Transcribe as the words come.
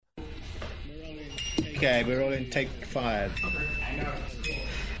Okay, we're all in take 5.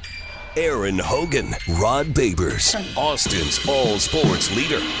 Aaron Hogan, Rod Babers, Austin's all sports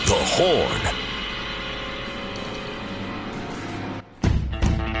leader, The Horn.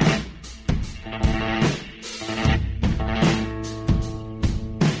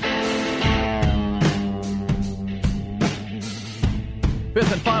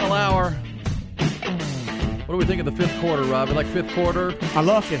 Fifth and final hour. What do we think of the fifth quarter, Rob? You like fifth quarter? I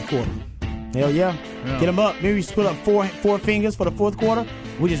love fifth quarter. Hell yeah. Get them up. Maybe we just put up four fingers for the fourth quarter.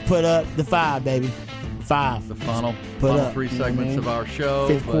 We just put up the 5, baby. 5. The final up. 3 segments of our show.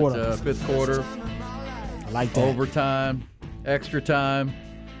 Fifth quarter. Fifth quarter. I like that. Overtime, extra time.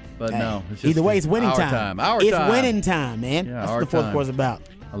 But no. It's just either way, it's winning our time. It's winning time, man. Yeah, that's what the fourth quarter's about.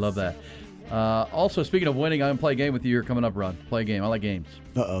 I love that. Also, speaking of winning, I'm going to play a game with you here coming up, Ron. Play a game. I like games.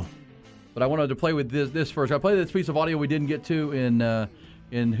 Uh-oh. But I wanted to play with this first. I played this piece of audio we didn't get to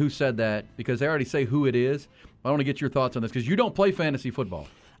in Who Said That, because they already say who it is. I want to get your thoughts on this, because you don't play fantasy football.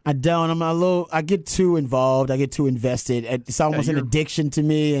 I don't. I get too involved. I get too invested. It's almost an addiction to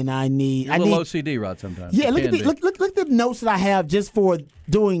me, and I need. You're a little OCD, Rod. Sometimes. Yeah, look at the notes that I have just for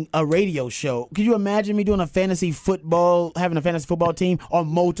doing a radio show. Could you imagine me doing having a fantasy football team, or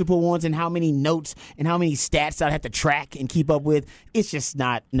multiple ones, and how many notes and how many stats I'd have to track and keep up with? It's just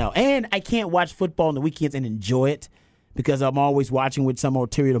not And I can't watch football on the weekends and enjoy it, because I'm always watching with some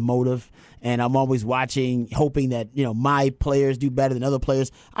ulterior motive, and I'm always watching, hoping that my players do better than other players.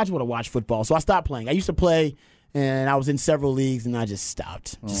 I just want to watch football, so I stopped playing. I used to play, and I was in several leagues, and I just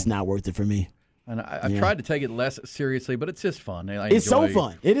stopped. Just not worth it for me. And I've tried to take it less seriously, but it's just fun. It's so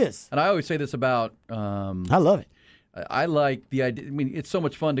fun. It is. And I always say this about I love it. I like the idea. I mean, it's so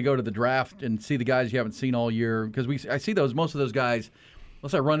much fun to go to the draft and see the guys you haven't seen all year, because I see most of those guys.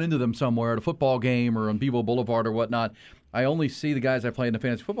 Unless I run into them somewhere at a football game or on Bevo Boulevard or whatnot, I only see the guys I play in the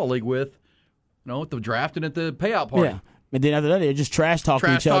fantasy football league with, at the draft and at the payout party. Yeah. And then after that, they're just trash talking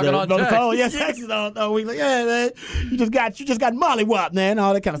each other on the phone. Yes, texts on. We like, yeah, man, you just got mollywopped, man,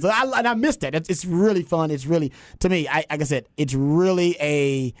 all that kind of stuff. I missed that. It's really fun. It's really, to me, like I said, it's really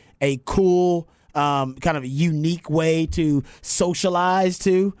a cool, kind of a unique way to socialize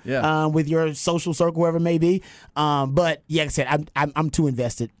too, with your social circle, wherever it may be. But yeah, like I said, I'm too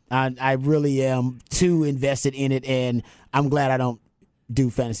invested. I really am too invested in it, and I'm glad I don't do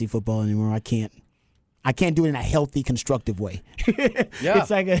fantasy football anymore. I can't do it in a healthy, constructive way. Yeah.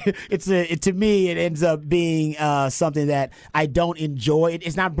 To me, it ends up being something that I don't enjoy.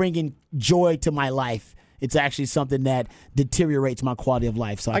 It's not bringing joy to my life. It's actually something that deteriorates my quality of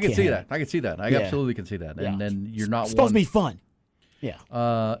life. So I can see that. I can see that. I absolutely can see that. And then you're not supposed to be fun. Yeah.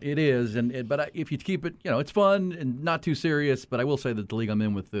 It is. But if you keep it, it's fun and not too serious. But I will say that the league I'm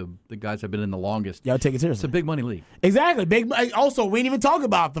in with the guys I've been in the longest. Yeah, I'll take it seriously. It's a big money league. Exactly. Big. Also, we didn't even talk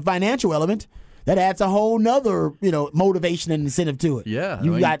about the financial element. That adds a whole nother, motivation and incentive to it. Yeah.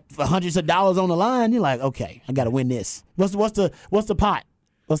 You got hundreds of dollars on the line. You're like, okay, I got to win this. What's the pot?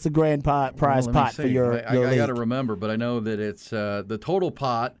 What's the grand prize pot for your league? I got to remember, but I know that it's the total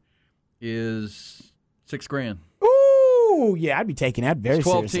pot is $6,000. Ooh, yeah, I'd be taking that very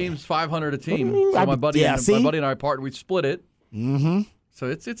seriously. 12 teams, $500 a team. So my buddy and I partnered. We split it. Mm-hmm. So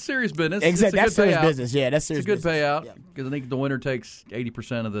it's serious business. Exactly, that's serious business. Yeah, that's serious. It's a good business. payout because I think the winner takes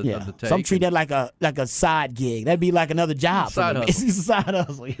 80% of the take. Some treat that like a side gig. That'd be like another job. Side hustle. It's a side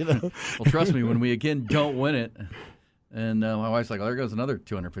hustle. Well, trust me, when we again don't win it, and my wife's like, "Oh, there goes another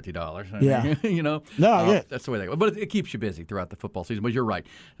 $250." Yeah, that's the way they go. But it keeps you busy throughout the football season. But you're right;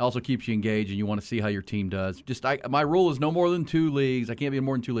 it also keeps you engaged, and you want to see how your team does. My rule is no more than 2 leagues. I can't be in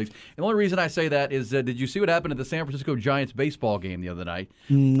more than 2 leagues. And the only reason I say that is, did you see what happened at the San Francisco Giants baseball game the other night?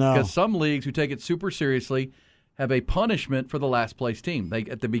 No, because some leagues who take it super seriously have a punishment for the last place team.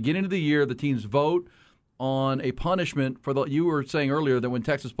 At the beginning of the year, the teams vote on a punishment for you were saying earlier that when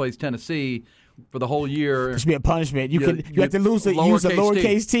Texas plays Tennessee. For the whole year, there should be a punishment. You have to use a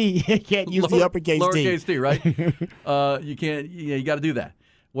lowercase t. You can't use the uppercase t. Lowercase t, right? You can't. You got to do that.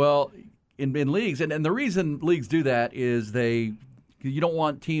 Well, in leagues, and the reason leagues do that is you don't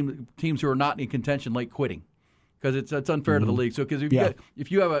want teams who are not in contention late quitting, because it's unfair to the league. So because if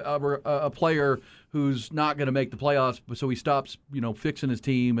you have a player who's not going to make the playoffs, so he stops fixing his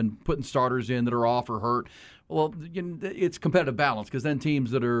team and putting starters in that are off or hurt, well, it's competitive balance, because then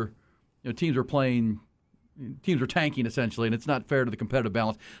teams are tanking essentially, and it's not fair to the competitive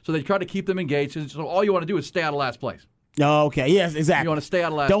balance. So they try to keep them engaged. So all you want to do is stay out of last place. Oh, okay. Yes, exactly. You want to stay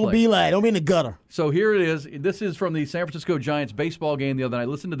out of last place. Don't be in the gutter. So here it is. This is from the San Francisco Giants baseball game the other night.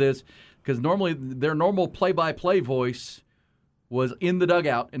 Listen to this, because normally their normal play-by-play voice was in the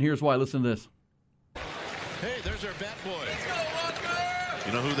dugout, and here's why. Listen to this. Hey, there's our bat boy. Let's go.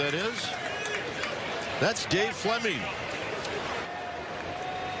 You know who that is? That's Dave Fleming.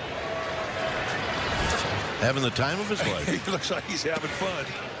 Having the time of his life. He looks like he's having fun.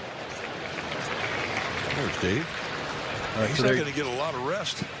 There's Dave. He's not going to get a lot of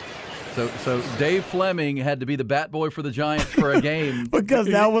rest. So Dave Fleming had to be the bat boy for the Giants for a game Because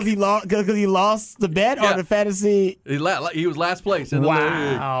now was he lost? Because he lost the bet Yeah. or the fantasy? He was last place in the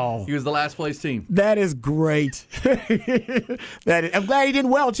Wow. league. He was the last place team. That is great. I'm glad he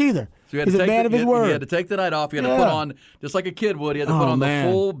didn't welch either. So He's a man of his word. He had to take the night off. He had to Yeah. put on, just like a kid would, he had to put on man.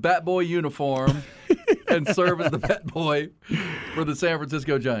 the full bat boy uniform and serve as the bat boy for the San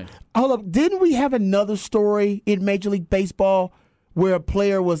Francisco Giants. Hold up. Didn't we have another story in Major League Baseball where a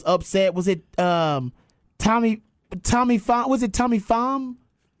player was upset? Was it Tommy Pham? Was it Tommy Pham?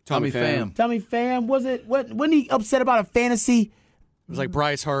 Tommy Pham. Tommy Pham? Was it? Wasn't he upset about a fantasy? It was like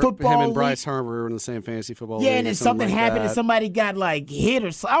Bryce Harper. Football Him and league. Bryce Harper were in the same fantasy football Yeah, league. and or then something like happened and that. somebody got like hit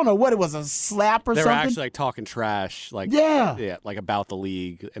or I don't know what it was, a slap or They were something. actually like talking trash, like Yeah. like about the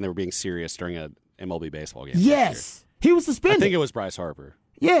league, and they were being serious during a MLB baseball game. last Yes, he was year. I suspended. think it was Bryce Harper.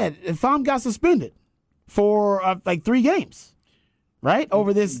 Yeah, Pham got suspended for like 3 games, right,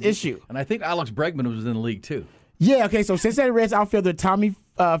 over this issue. And I think Alex Bregman was in the league, too. Yeah, okay, so Cincinnati Reds outfielder Tommy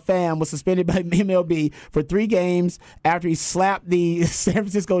Pham was suspended by MLB for 3 games after he slapped the San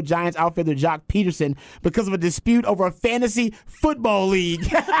Francisco Giants outfielder Jock Peterson because of a dispute over a fantasy football league.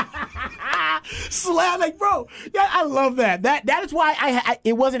 Slap, like, bro, yeah, I love that. That is why I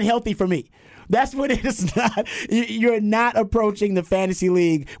it wasn't healthy for me. That's what it is not. You're not approaching the fantasy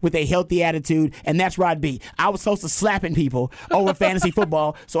league with a healthy attitude, and that's Rod B. I was supposed to slapping people over fantasy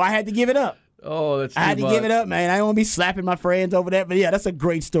football, so I had to give it up. Oh, that's I had to give it up, man. I don't want to be slapping my friends over that. But, yeah, that's a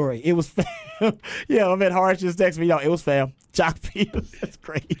great story. It was fam. Yeah, I mean, Harsh just texted me, it was fam. Jock Peters, that's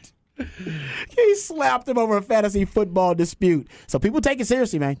great. He slapped him over a fantasy football dispute. So people take it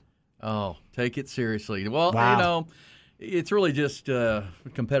seriously, man. Oh, take it seriously. Well, Wow. it's really just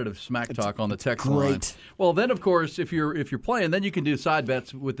competitive smack talk on the text line. great. Well, then of course, if you're playing, then you can do side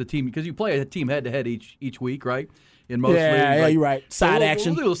bets with the team because you play a team head to head each week, right? In most leagues, Yeah, like- you're right. Side we'll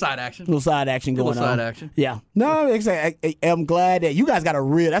action. We'll do a little side action. Little side action Little going on. side action. Yeah. No, I'm glad that you guys got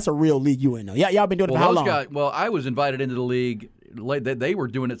that's a real league you in, though. Yeah, y'all been doing it for how long? I was invited into the league. They were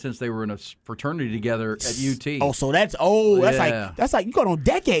doing it since they were in a fraternity together at UT. Oh, so that's Yeah. like you going on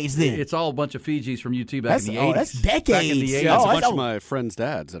decades then. It's all a bunch of Fijis from UT back in the 80s. That's Back in decades. the 80s. Yeah, it's a Oh, bunch that's- of my friends'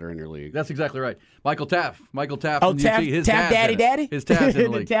 dads that are in your league. That's exactly right. Michael Taft Oh, from Taft- UT. His Taft dad's Daddy in it. Daddy? His Taft's in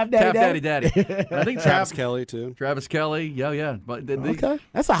the league. Taft Daddy Daddy. And I think Travis Kelly too. Travis Kelly. Yeah. But Okay,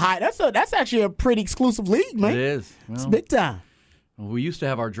 that's that's actually a pretty exclusive league, man. It is. It's Well, big time. we used to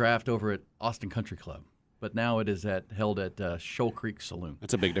have our draft over at Austin Country Club, but now it is held at Shoal Creek Saloon.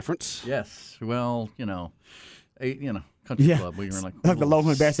 That's a big difference. Yes. Well, Country Yeah, Club. We were like the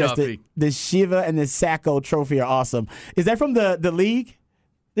Longhorn Bears says the Shiva and the Sacco trophy are awesome. Is that from the league?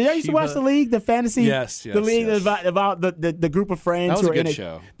 Did y'all used to watch Shiva? the league, the fantasy? Yes, The league yes. about the group of friends. That was who a are in good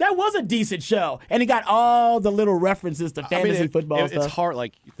show. That was a decent show, and it got all the little references to fantasy football It's stuff. hard.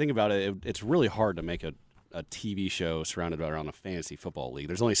 Like, think about it. It's really hard to make a TV show surrounded around a fantasy football league.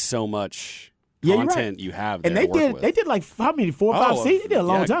 There's only so much Yeah, you're content right. you have. And there they to work did with. they did like how many 4 or 5 Oh, seasons? They did a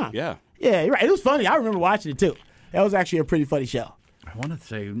long yeah, time. yeah. Yeah, you're right. It was funny. I remember watching it too. That was actually a pretty funny show. I want to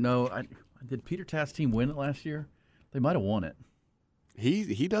say no. Did Peter Taft's team win it last year? They might have won it.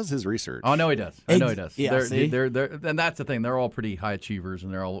 He does his research. Oh, no, he does. I know he does. Yeah, see? they're, and that's the thing. They're all pretty high achievers,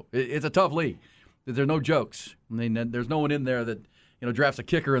 and it's a tough league. There's no jokes. I mean, there's no one in there that drafts a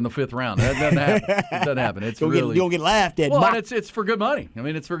kicker in the 5th round. That doesn't happen. It doesn't happen. It's You really don't get laughed at. well, Mock- and it's for good money. I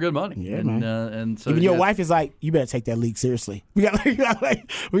mean, it's for good money. Yeah, and, man. And so Even your yeah. wife is like, you better take that league seriously. We got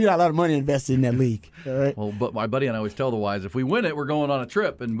a lot of money invested in that league. All right. Well, but my buddy and I always tell the wives, if we win it, we're going on a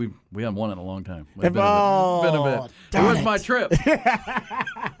trip, and we haven't won it in a long time. It's been a bit. darn Where's it. my trip?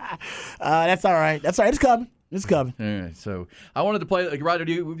 That's all right. That's all right. It's coming. It's coming. All right, so I wanted to play. Ryder,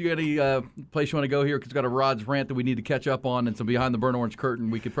 do you got any place you want to go here? Because we've got a Rod's rant that we need to catch up on, and some behind the burnt orange curtain.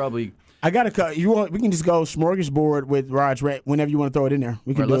 We could probably. I got to cut. We can just go smorgasbord with Raj Rant whenever you want to throw it in there.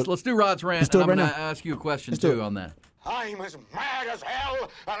 We can do it. Let's do Rod's rant. do And it I'm right going to now. ask you a question do too it. on that. I'm as mad as hell,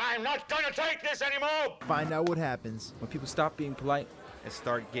 and I'm not going to take this anymore. Find out what happens when people stop being polite and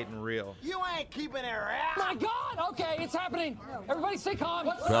start getting real. You ain't keeping it around. My God! Okay, it's happening. Everybody stay calm.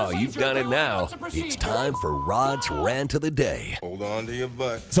 Oh, you've got it now. It's time for Rod's Rant of the Day. Hold on to your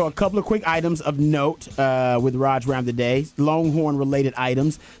butt. So a couple of quick items of note with Raj Ram today, Longhorn-related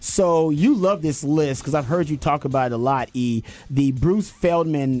items. So you love this list because I've heard you talk about it a lot, E. The Bruce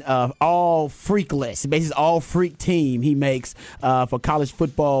Feldman all-freak list, basically all-freak team he makes for college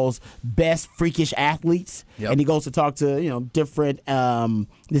football's best freakish athletes. Yep. And he goes to talk to different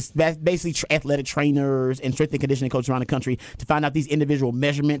basically athletic trainers and strength and conditioning coaches around the country to find out these individual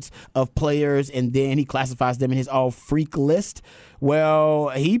measurements of players, and then he classifies them in his all-freak list. Well,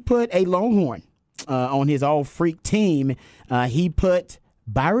 he put a Longhorn on his all-freak team. He put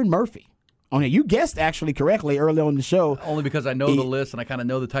Byron Murphy on it. You guessed actually correctly early on in the show. Only because I know the list and I kind of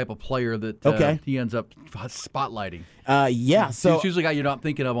know the type of player that he ends up spotlighting. So he's usually a guy you're not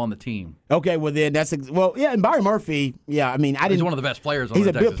thinking of on the team. Okay, well then and Byron Murphy, I mean, he's one of the best players on he's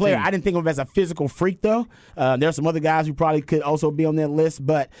the a Texas good player. team. I didn't think of him as a physical freak though. There's some other guys who probably could also be on that list,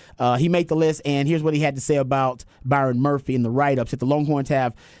 but he made the list, and here's what he had to say about Byron Murphy in the write-ups. That the Longhorns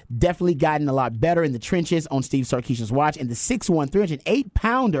have definitely gotten a lot better in the trenches on Steve Sarkisian's watch, and the 6'1",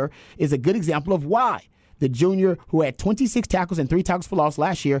 308-pounder is a good example of why. The junior, who had 26 tackles and 3 tackles for loss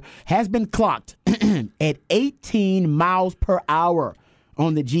last year, has been clocked at 18 miles per hour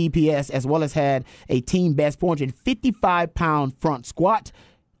on the GPS, as well as had a team best 455-pound front squat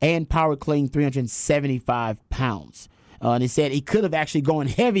and power clean 375 pounds. And he said he could have actually gone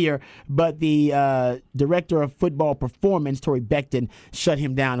heavier, but the director of football performance, Torrey Becton, shut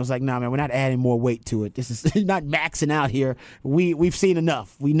him down. It was like, nah, man, we're not adding more weight to it. This is not maxing out here. We've seen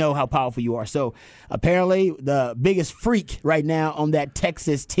enough. We know how powerful you are. So apparently the biggest freak right now on that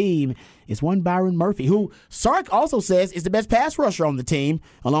Texas team is one Byron Murphy, who Sark also says is the best pass rusher on the team,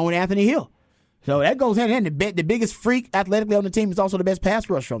 along with Anthony Hill. So that goes hand in hand. The biggest freak athletically on the team is also the best pass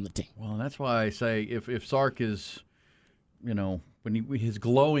rusher on the team. Well, that's why I say if Sark is, when his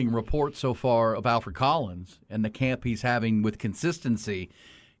glowing report so far of Alfred Collins and the camp he's having with consistency,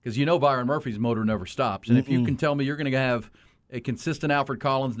 because Byron Murphy's motor never stops. And if you can tell me you're going to have a consistent Alfred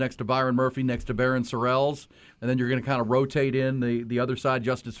Collins next to Byron Murphy, next to Barron Sorrells, and then you're going to kind of rotate in the other side,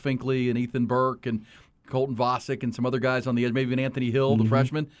 Justice Finkley and Ethan Burke and Colton Vosick and some other guys on the edge, maybe even Anthony Hill, the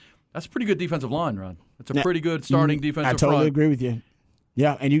freshman. That's a pretty good defensive line, Ron. That's a pretty good starting defensive front. I totally agree with you.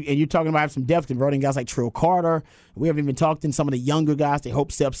 Yeah, and you're talking about some depth, converting guys like Trill Carter. We haven't even talked in some of the younger guys. They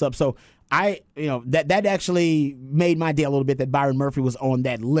hope steps up. So that actually made my day a little bit that Byron Murphy was on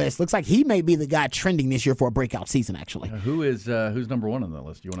that list. Looks like he may be the guy trending this year for a breakout season. Actually, who's number one on that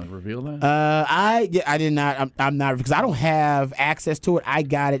list? Do you want to reveal that? I did not. I'm not, because I don't have access to it. I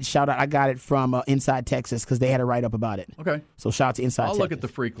got it. Shout out! I got it from Inside Texas, because they had a write up about it. Okay. So shout out to Inside. I'll Texas. look at the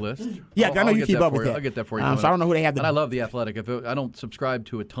freak list. Yeah, I know you keep up with that. I'll get that for you. So I don't know who they have. And I love The Athletic. I don't subscribe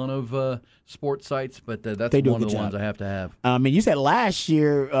to a ton of sports sites, but that's they do one of the job. ones I have to have. I mean, you said last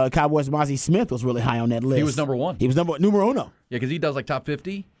year Cowboys' Mozzie Smith was really high on that list. He was number one. He was numero uno. Yeah, because he does like top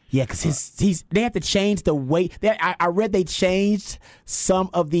 50. Yeah, because they have to change the weight. I read they changed some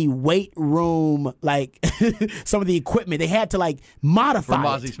of the weight room, like some of the equipment. They had to modify for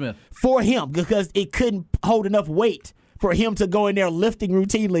Mozzie Smith for him, because it couldn't hold enough weight for him to go in there lifting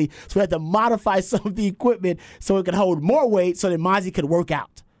routinely. So we had to modify some of the equipment so it could hold more weight so that Mozzie could work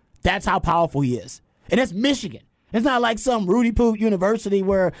out. That's how powerful he is. And that's Michigan. It's not like some Rudy Poot University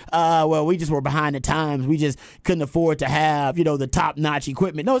where, we just were behind the times. We just couldn't afford to have, the top-notch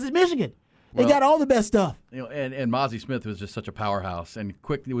equipment. No, it's Michigan. They got all the best stuff. And Mozzie Smith was just such a powerhouse and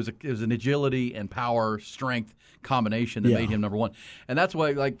quick. It was an agility and power strength combination that made him number one. And that's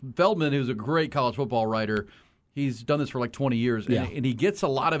why, Feldman, who's a great college football writer, he's done this for 20 years, and he gets a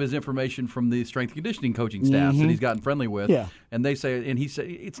lot of his information from the strength and conditioning coaching staffs that he's gotten friendly with. Yeah. And they say, and he said,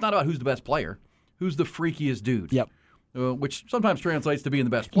 it's not about who's the best player. Who's the freakiest dude? Yep. Which sometimes translates to being the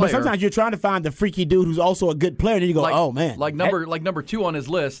best player. But sometimes you're trying to find the freaky dude who's also a good player, and then you go, oh, man. Number 2 on his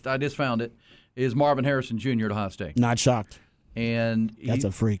list, I just found it, is Marvin Harrison Jr. at Ohio State. Not shocked. And that's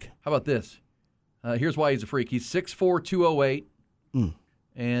a freak. How about this? Here's why he's a freak. He's 6'4", 208.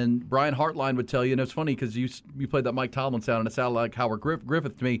 And Brian Hartline would tell you, and it's funny because you played that Mike Tomlin sound, and it sounded like Howard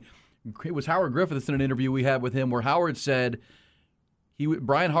Griffith to me. It was Howard Griffith in an interview we had with him where Howard said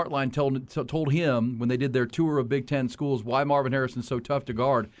Brian Hartline told him when they did their tour of Big Ten schools why Marvin Harrison's so tough to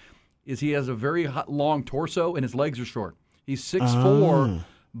guard is he has a very long torso and his legs are short. He's 6'4",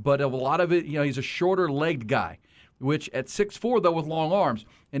 but a lot of it, he's a shorter-legged guy, which at 6'4", though, with long arms.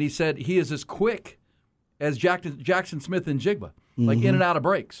 And he said he is as quick as Jackson Smith and Jigba, in and out of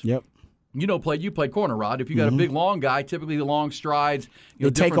breaks. Yep. You played corner, Rod. If you got a big, long guy, typically the long strides.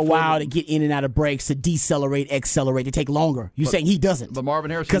 It take a while to get in and out of breaks, to decelerate, accelerate. They take longer. You're saying he doesn't. But Marvin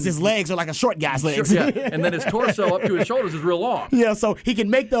Harrison. Because his legs are like a short guy's legs. Yeah, and then his torso up to his shoulders is real long. Yeah, so he can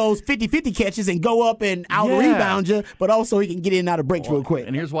make those 50-50 catches and go up and out-rebound you, but also he can get in and out of breaks real quick.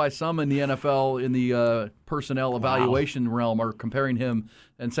 And here's why some in the NFL, in the personnel evaluation realm, are comparing him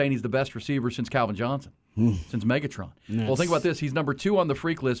and saying he's the best receiver since Calvin Johnson, since Megatron. Yes. Well, think about this. He's number 2 on the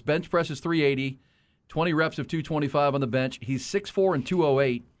freak list. Bench press is 380. 20 reps of 225 on the bench. He's 6'4" and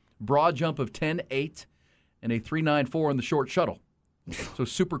 208, broad jump of 10.8, and a 3.94 in the short shuttle. So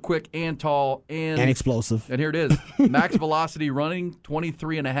super quick and tall and explosive. And here it is. Max velocity running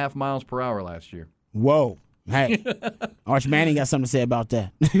 23.5 miles per hour last year. Whoa. Hey, Arch Manning got something to say about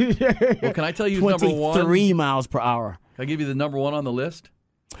that. Well, can I tell you who's number one? 23 miles per hour. Can I give you the number one on the list?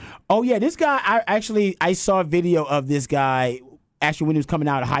 Oh, yeah. This guy, I saw a video of this guy actually when he was coming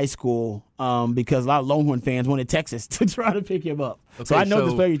out of high school because a lot of Longhorn fans wanted Texas to try to pick him up. Okay, so I know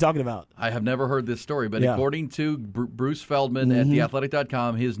this player you're talking about. I have never heard this story, but according to Bruce Feldman at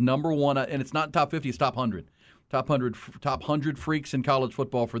theathletic.com, his number one, and it's not top 50, it's top 100. Top 100 freaks in college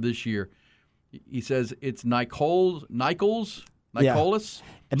football for this year. He says it's Nicholas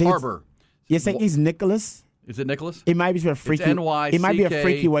Harbor. You think he's Nicholas? Is it Nicholas? It might be a freaky. It might be a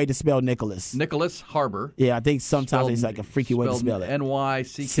freaky way to spell Nicholas. Nicholas Harbor. Yeah, I think sometimes it's like a freaky way to spell it.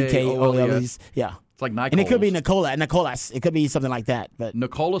 N-Y-C-K-O-L-E-S. Yeah. It's like Nicholas. And it could be Nicolas. It could be something like that. But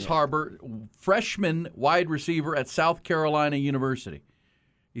Nicholas Harbor, freshman wide receiver at South Carolina University.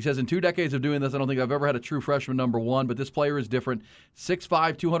 He says, in 2 decades of doing this, I don't think I've ever had a true freshman number one, but this player is different.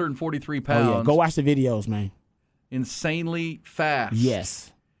 6'5", 243 pounds. Oh, yeah. Go watch the videos, man. Insanely fast.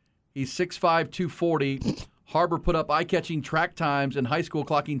 Yes. He's 6'5", 240. Harbor put up eye-catching track times in high school,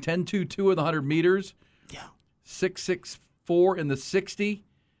 clocking 10.22 in the 100 meters. Yeah. 6.64 in the 60.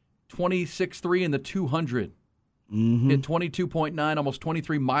 26.3 in the 200. Mm-hmm. Hit 22.9, almost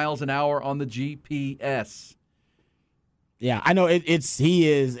 23 miles an hour on the GPS. Yeah, I know. He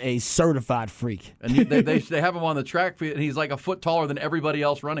is a certified freak. And they have him on the track field, and he's like a foot taller than everybody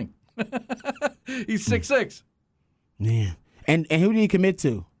else running. He's 6'6". Man. And who did he commit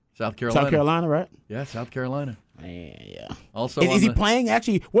to? South Carolina. South Carolina, right? Yeah, South Carolina. Man, yeah. Also, is he playing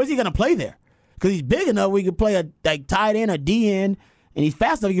actually? Where's he going to play there? Because he's big enough where he could play a tight end or D end, and he's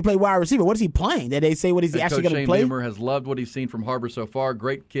fast enough he can play wide receiver. What is he playing? Did they say what is he actually going to play? Coach Shane Beamer has loved what he's seen from Harbor so far.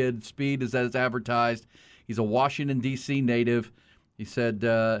 Great kid. Speed is as advertised. He's a Washington, D.C. native. He said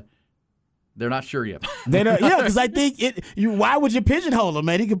they're not sure yet. Because I think why would you pigeonhole him,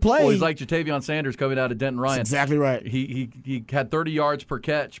 man? He could play. Well, he's like Jatavion Sanders coming out of Denton Ryan. That's exactly right. He had 30 yards per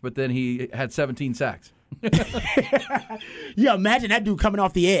catch, but then he had 17 sacks. Yeah, imagine that dude coming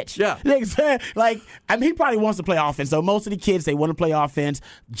off the edge. Yeah. He probably wants to play offense. So most of the kids, they want to play offense.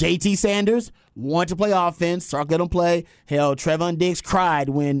 JT Sanders wanted to play offense. Stark let him play. Hell, Trevon Diggs cried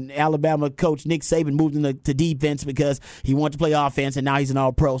when Alabama coach Nick Saban moved him to defense because he wanted to play offense, and now he's an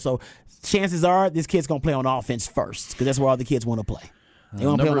all-pro. So chances are this kid's going to play on offense first because that's where all the kids want to play. They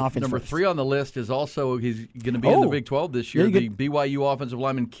want to play on offense Number first. 3 on the list is also he's going to be in the Big 12 this year. The BYU offensive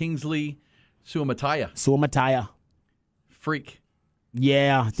lineman Kingsley Suamataia. Freak.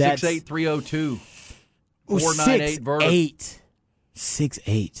 Yeah. That's 6'8", 302. 4.98 vertical.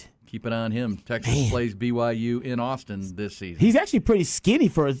 6'8". Keep an eye on him. Texas plays BYU in Austin this season. He's actually pretty skinny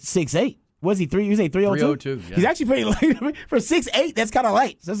for a 6'8". Was he 302? 302, yeah. He's actually pretty light. For 6'8", that's kind of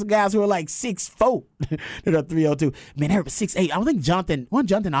light. So that's the guys who are like 6'4". They're 302. Man, they're 6'8". I think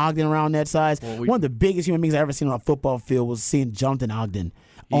Jonathan Ogden around that size. One of the biggest human beings I've ever seen on a football field was seeing Jonathan Ogden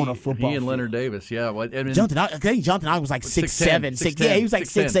on a football field. He and Leonard Davis, yeah. I mean, I think Jonathan Ogden was like 6'7", 6'10". Yeah, he was like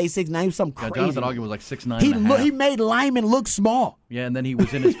 6'8", 6'9". He was something crazy. Jonathan Ogden was like 6'9". He made linemen look small. Yeah, and then he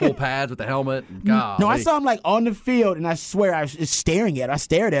was in his full pads with the helmet. And no, I saw him like on the field, and I swear I was just staring at him. I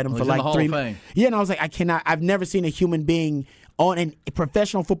stared at him for like 3 minutes. Yeah, and I was like, I've never seen a human being on a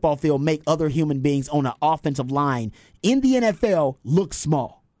professional football field make other human beings on an offensive line in the NFL look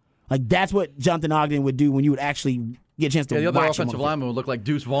small. Like, that's what Jonathan Ogden would do when you would actually get a chance to watch him. The other offensive lineman would look like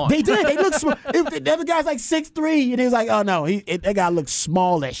Deuce Vaughn. They did. They looked small. The other guy's like 6'3", and he was like, oh, no. That guy looked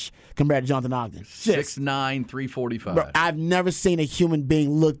smallish compared to Jonathan Ogden. 6'9", 345. Bro, I've never seen a human being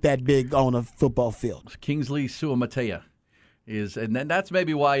look that big on a football field. Kingsley Suamataia and that's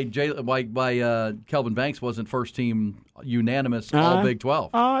maybe why Kelvin Banks wasn't first team unanimous all Big 12.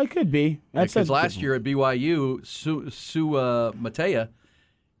 It could be. Because last year at BYU, Suamataia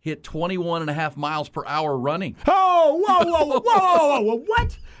hit 21.5 miles per hour running. Oh, whoa,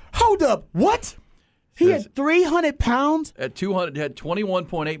 what? Hold up, what? He had 300 pounds? Had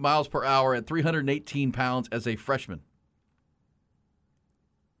 21.8 miles per hour at 318 pounds as a freshman.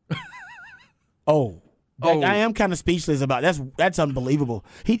 I am kind of speechless about it. That's unbelievable.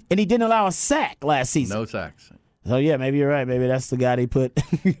 He didn't allow a sack last season. No sacks. So, yeah, maybe you're right. Maybe that's the guy they put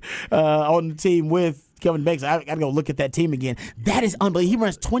on the team with Kelvin Banks. I got to go look at that team again. That is unbelievable. He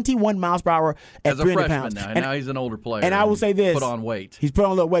runs 21 miles per hour at 300 pounds. Now he's an older player. And I will say this. Put on weight. He's put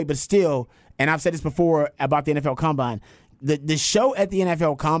on a little weight, but still, and I've said this before about the NFL Combine, the show at the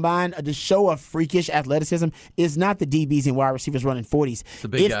NFL Combine, the show of freakish athleticism, is not the DBs and wide receivers running 40s.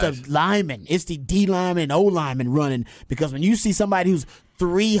 It's the linemen. It's the D linemen and O linemen running. Because when you see somebody who's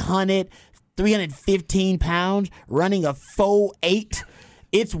 300, 315 pounds, running a 4.8.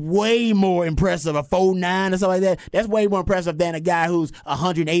 It's way more impressive, a 4.9 or something like that. That's way more impressive than a guy who's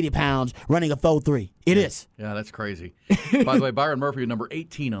 180 pounds running a 4.3. It is. Yeah, that's crazy. By the way, Byron Murphy, number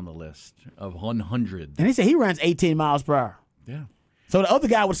 18 on the list of 100. And he said he runs 18 miles per hour. Yeah. So the other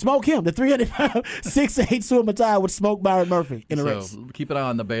guy would smoke him. The 300-pound, 6'8" Sue Matai would smoke Byron Murphy in a race. Keep an eye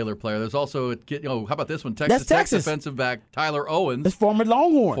on the Baylor player. There's also, how about this one? Texas Tech defensive back Tyler Owens. That's former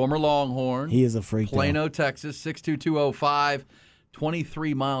Longhorn. Former Longhorn. He is a freak. Plano, Texas, 6'2", 205,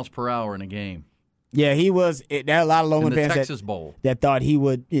 23 miles per hour in a game. Yeah, he was. There are a lot of Longhorn fans Texas Bowl that thought he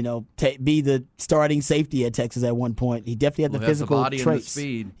would, be the starting safety at Texas at one point. He definitely had the physical the body traits. And the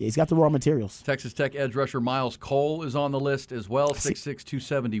speed. Yeah, he's got the raw materials. Texas Tech edge rusher Miles Cole is on the list as well, 6'6",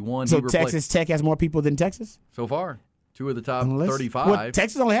 271. So Texas Tech has more people than Texas? So far. 2 of the top 35. Well,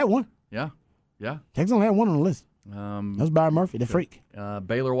 Texas only had one. Yeah. Texas only had one on the list. That was Byron Murphy, the freak.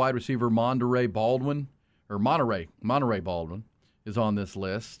 Baylor wide receiver Monterey Baldwin is on this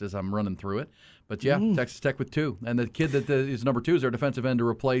list as I'm running through it. But, Texas Tech with 2. And the kid that is number 2 is their defensive end to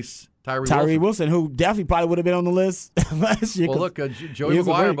replace Tyree Wilson, who definitely probably would have been on the list last year. Well, look, Joey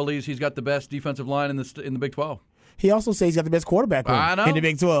McGuire believes he's got the best defensive line in the Big 12. He also says he's got the best quarterback in the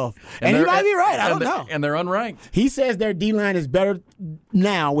Big 12. And he might be right. I don't know. And they're unranked. He says their D-line is better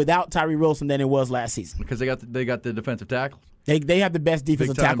now without Tyree Wilson than it was last season. Because they got the defensive tackles. They have the best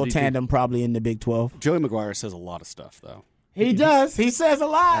defensive tackle tandem probably in the Big 12. Joey McGuire says a lot of stuff, though. He does. He says a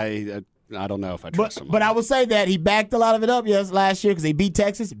lot. I don't know if I trust him. But I would say that he backed a lot of it up last year because they beat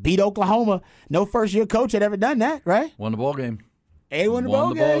Texas, beat Oklahoma. No first-year coach had ever done that, right? Won the ball game. He won the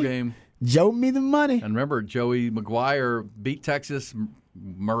ball game. Joe me the money. And remember, Joey McGuire beat Texas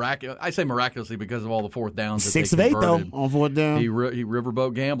I say miraculously because of all the fourth downs. 6 of 8, though, on fourth down. He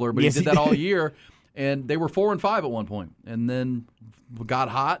riverboat gambler, but he did that all year. And they were 4-5 at one point, and then got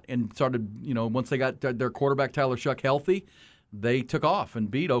hot and started. Once they got their quarterback Tyler Shuck healthy, they took off and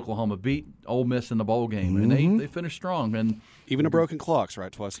beat Oklahoma, beat Ole Miss in the bowl game, and they finished strong. And even a broken clock's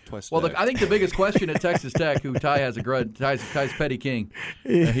right twice. Well, look, I think the biggest question at Texas Tech, who Ty has a grudge, Ty's Petty King.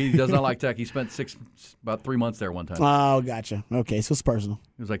 He does not like Tech. He spent about 3 months there one time. Oh, gotcha. Okay, so it's personal.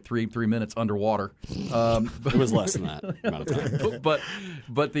 It was like three minutes underwater. It was less than that amount of time.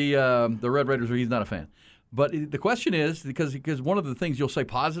 But the Red Raiders, he's not a fan. But the question is, because one of the things you'll say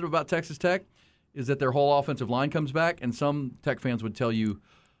positive about Texas Tech is that their whole offensive line comes back, and some Tech fans would tell you,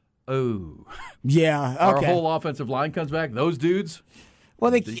 oh, yeah, okay. Our whole offensive line comes back. Those dudes.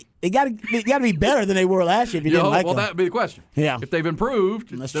 Well, they got to be better than they were last year. If you didn't like them. That would be the question. Yeah, if they've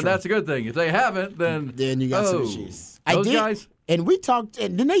improved, then that's a good thing. If they haven't, then you got some issues. Those guys. And we talked,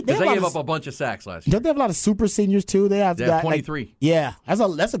 and then they gave up a bunch of sacks last year. Don't they have a lot of super seniors too? They have 23. Yeah,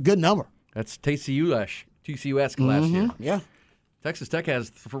 that's a good number. That's TCU-esque last year. Yeah. Texas Tech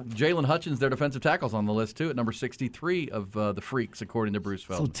has Jalen Hutchins, their defensive tackles, on the list, too, at number 63 of the Freaks, according to Bruce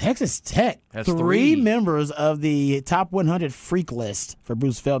Feldman. So Texas Tech has three members of the top 100 Freak list for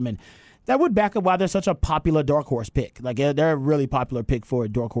Bruce Feldman. That would back up why they're such a popular dark horse pick. Like, they're a really popular pick for a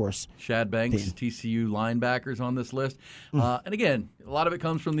dark horse. Shad Banks, TCU linebackers on this list. And again, a lot of it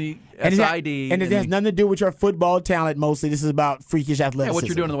comes from the SID. And it has nothing to do with your football talent mostly. This is about freakish athleticism. Yeah, what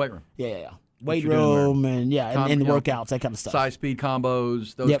you're doing in the weight room. Yeah. Weight room and workouts, that kind of stuff. Size, speed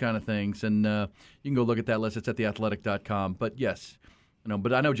combos, those kind of things. And you can go look at that list. It's at theathletic.com. But yes,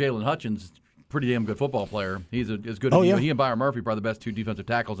 but I know Jalen Hutchins, pretty damn good football player. He's as good as he and Byron Murphy, probably the best 2 defensive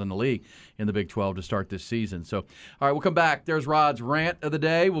tackles in the league in the Big 12 to start this season. So, all right, we'll come back. There's Rod's rant of the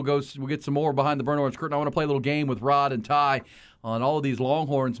day. We'll get some more behind the burnt orange curtain. I want to play a little game with Rod and Ty on all of these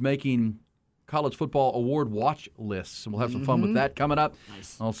Longhorns making college football award watch lists. We'll have some fun with that coming up.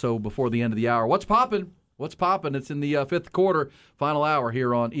 Nice. Also, before the end of the hour, what's poppin'? What's poppin'? It's in the fifth quarter, final hour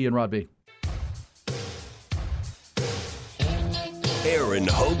here on Ian Rod B. Aaron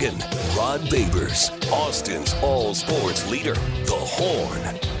Hogan, Rod Babers, Austin's all sports leader, The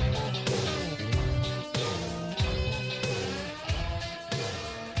Horn.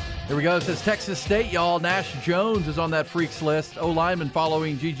 Here we go. It says Texas State, y'all. Nash Jones is on that freaks list. O-lineman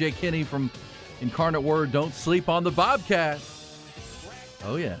following G.J. Kinney from Incarnate Word. Don't sleep on the Bobcats.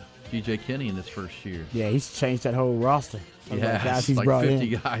 Oh, yeah. G.J. Kinney in his first year. Yeah, he's changed that whole roster. Yeah, guys he's like brought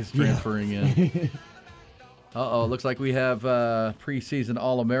 50 in. guys transferring in. Looks like we have preseason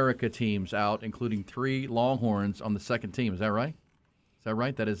All-America teams out, including 3 Longhorns on the second team. Is that right?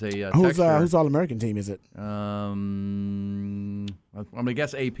 That is a who's All-American team is it? I'm going to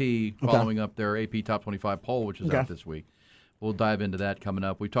guess AP following up their AP Top 25 poll, which is out this week. We'll dive into that coming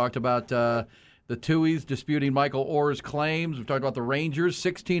up. We talked about the The Tuohys disputing Michael Orr's claims. We've talked about the Rangers,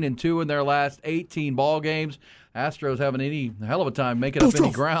 16-2 in their last 18 ball games. Astros having any hell of a time making up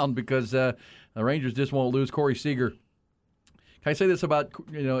any ground because the Rangers just won't lose. Corey Seager. Can I say this about,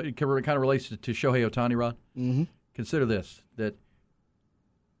 it kind of relates to Shohei Ohtani, Rod? Mm-hmm. Consider this, that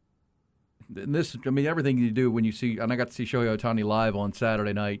everything you do when you see, and I got to see Shohei Ohtani live on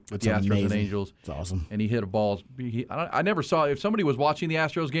Saturday night with the Astros and Angels. It's awesome. And he hit a ball. I never saw, if somebody was watching the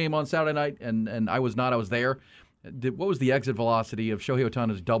Astros game on Saturday night, and I was not, I was there, what was the exit velocity of Shohei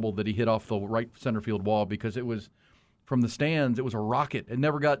Ohtani's double that he hit off the right center field wall? Because it was, from the stands, it was a rocket. It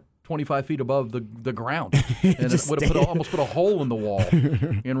never got 25 feet above the ground. And it would have almost put a hole in the wall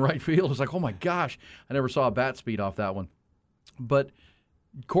in right field. It was like, oh my gosh, I never saw a bat speed off that one. But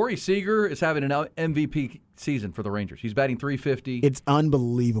Corey Seager is having an MVP season for the Rangers. He's batting .350. It's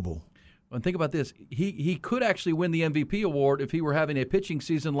unbelievable. And think about this. He could actually win the MVP award if he were having a pitching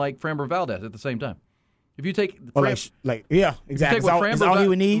season like Framber Valdez at the same time. If you take yeah, exactly. That's all he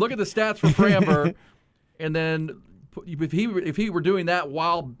would need. Look at the stats for Framber, and then if he were doing that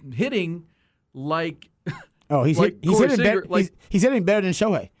while hitting like he's hitting better. He's hitting better than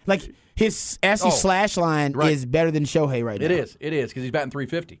Shohei. Like his slash line is better than Shohei right now. It is because he's batting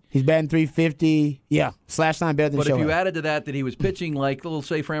 .350. He's batting .350. Yeah, slash line better than Shohei. But if you added to that he was pitching like, let's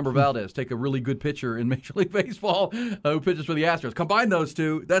say, Framber Valdez, take a really good pitcher in Major League Baseball who pitches for the Astros. Combine those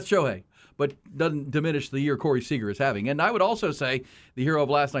two, that's Shohei. But doesn't diminish the year Corey Seager is having. And I would also say the hero of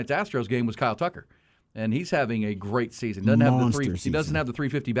last night's Astros game was Kyle Tucker. And he's having a great season. He doesn't have the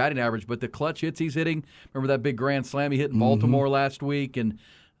 .350 batting average, but the clutch hits he's hitting. Remember that big grand slam he hit in Baltimore last week? And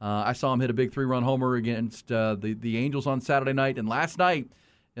I saw him hit a big 3-run homer against the Angels on Saturday night. And last night,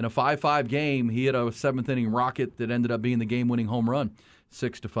 in a 5-5 game, he hit a 7th-inning rocket that ended up being the game-winning home run,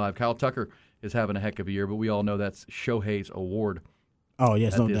 6-5. Kyle Tucker is having a heck of a year, but we all know that's Shohei's award. Oh,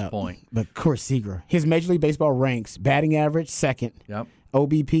 yes, no doubt. Point. But Corey Seager, his Major League Baseball ranks, batting average, second. Yep.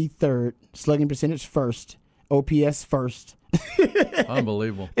 OBP, third. Slugging percentage, first. OPS, first.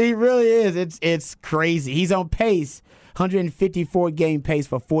 Unbelievable. He really is. It's crazy. He's on pace, 154 game pace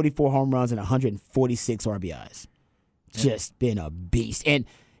for 44 home runs and 146 RBIs. Just been a beast. And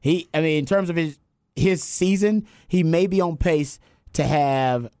in terms of his season, he may be on pace to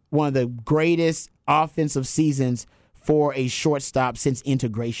have one of the greatest offensive seasons for a shortstop since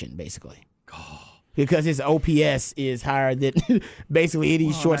integration, basically. Because his OPS is higher than basically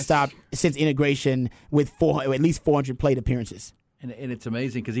any shortstop since integration with at least 400 plate appearances. And it's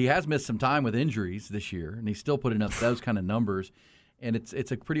amazing because he has missed some time with injuries this year, and he's still putting up those kind of numbers. And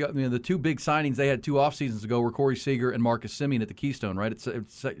it's a pretty the two big signings they had 2 off seasons ago were Corey Seager and Marcus Semien at the Keystone, right? It's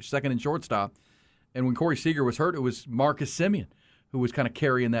second and shortstop. And when Corey Seager was hurt, it was Marcus Semien who was kind of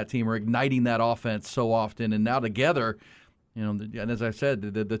carrying that team or igniting that offense so often. And now together, and as I said,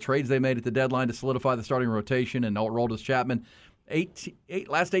 the trades they made at the deadline to solidify the starting rotation and Aroldis Chapman,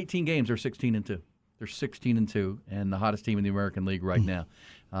 last 18 games they're 16-2. They're 16-2 and the hottest team in the American League right now.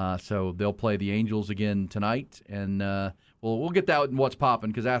 So they'll play the Angels again tonight, and we'll get that in What's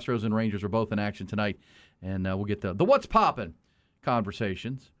Poppin' because Astros and Rangers are both in action tonight, and we'll get the What's Poppin'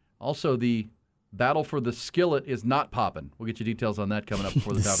 conversations. Also, the battle for the skillet is not popping. We'll get you details on that coming up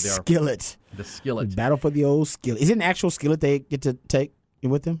before the top of the hour. The skillet. Battle for the old skillet. Is it an actual skillet they get to take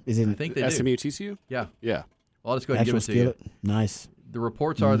with them? Is it? I think they SMU do. TCU? Yeah. Yeah. Well, I'll just go ahead and give it to skillet? you. Nice. The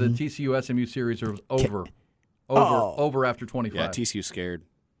reports are the TCU SMU series are over after 25. Yeah, TCU scared.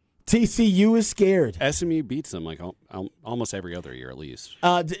 TCU is scared. SMU beats them like almost every other year at least.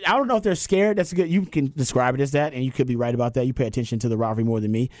 I don't know if they're scared. That's good. You can describe it as that, and you could be right about that. You pay attention to the rivalry more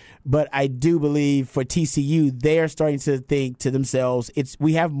than me. But I do believe for TCU, they're starting to think to themselves,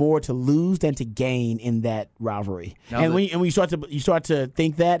 we have more to lose than to gain in that rivalry. When you start to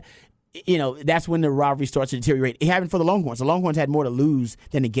think that, that's when the rivalry starts to deteriorate. It happened for the Longhorns. The Longhorns had more to lose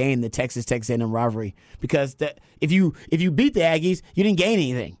than to gain the Texas A&M rivalry because if you beat the Aggies, you didn't gain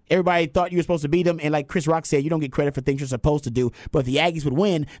anything. Everybody thought you were supposed to beat them, and like Chris Rock said, you don't get credit for things you're supposed to do. But if the Aggies would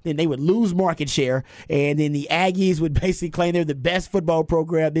win, then they would lose market share, and then the Aggies would basically claim they're the best football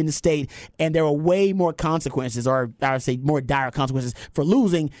program in the state, and there are way more consequences, or I would say more dire consequences, for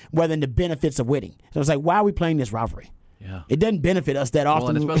losing rather than the benefits of winning. So it's like, why are we playing this rivalry? Yeah. It doesn't benefit us that often.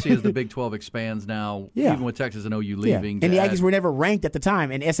 Well, and especially as the Big 12 expands now, even with Texas and OU leaving. Yeah. And the Aggies were never ranked at the time.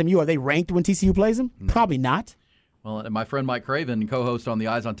 And SMU, are they ranked when TCU plays them? No. Probably not. Well, and my friend Mike Craven, co-host on the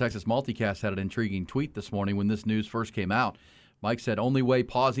Eyes on Texas multicast, had an intriguing tweet this morning when this news first came out. Mike said, only way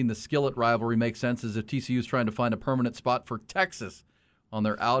pausing the skillet rivalry makes sense is if TCU is trying to find a permanent spot for Texas on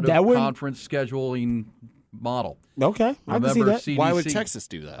their out-of-conference scheduling model. Okay, I can see Remember that. CDC. Why would Texas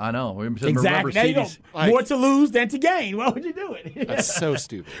do that? I know. Remember Exactly. There you go. CDC. More to lose than to gain. Why would you do it? That's so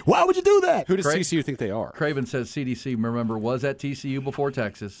stupid. Why would you do that? Who does TCU think they are? Craven says CDC, remember, was at TCU before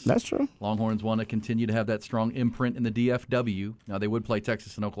Texas. That's true. Longhorns want to continue to have that strong imprint in the DFW. Now, they would play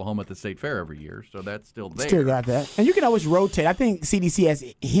Texas and Oklahoma at the State Fair every year, so that's still there. Still got that. And you can always rotate. I think CDC has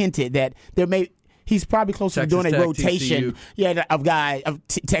hinted that he's probably closer Texas to doing Tech, a rotation TCU. of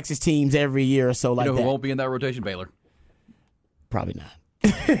Texas teams every year or so like You know that. who won't be in that rotation? Baylor. Probably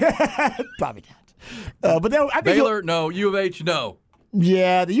not. Probably not. But I think Baylor, no. U of H, no.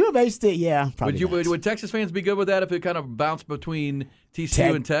 Yeah, the U of H did. Yeah, probably. Would Texas fans be good with that if it kind of bounced between TCU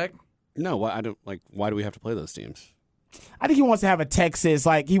Tech. and Tech? No, why do we have to play those teams? I think he wants to have a Texas,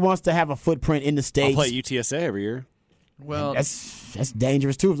 he wants to have a footprint in the I'll States. play UTSA every year. Well, that's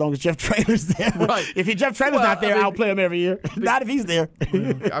dangerous too, as long as Jeff Traylor's there. Right. If Jeff Traylor's not there, I'll play him every year. Not if he's there.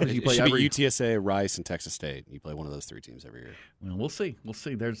 obviously you It play should every. be UTSA, Rice, and Texas State. You play one of those three teams every year. Well, we'll see. We'll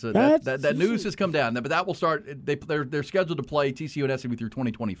see. There's That's- that news has come down, but that will start. They're scheduled to play TCU and SMU through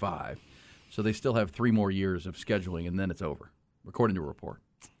 2025, so they still have 3 more years of scheduling, and then it's over, according to a report.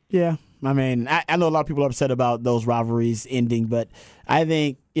 Yeah, I mean, I know a lot of people are upset about those rivalries ending, but I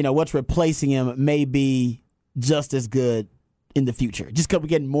think what's replacing him may be just as good in the future. Just because we're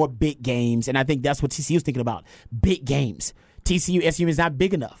getting more big games, and I think that's what TCU is thinking about: big games. TCU, SMU is not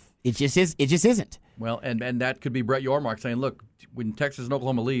big enough. It just is. It just isn't. Well, and that could be Brett Yormark saying, "Look, when Texas and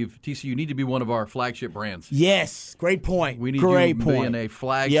Oklahoma leave, TCU need to be one of our flagship brands." Yes, great point. We need great you point. being a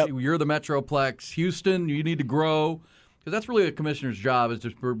flagship. Yep. You're the Metroplex. Houston, you need to grow. Because that's really a commissioner's job, is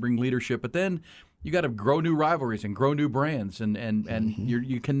to bring leadership. But then you got to grow new rivalries and grow new brands. And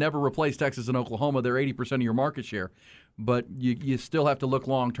you can never replace Texas and Oklahoma. They're 80% of your market share. But you still have to look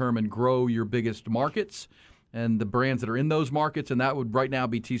long-term and grow your biggest markets and the brands that are in those markets. And that would right now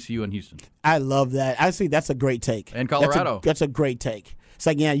be TCU and Houston. I love that. I think that's a great take. And Colorado. That's a great take. It's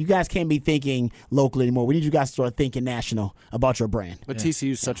like, you guys can't be thinking local anymore. We need you guys to start thinking national about your brand. But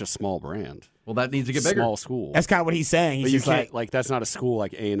TCU is such a small brand. Well, that needs to get bigger. Small school. That's kind of what he's saying. But He's you just can't that's not a school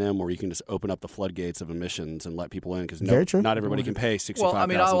like A&M where you can just open up the floodgates of admissions and let people in because Very true. not everybody can pay $65,000 Well, I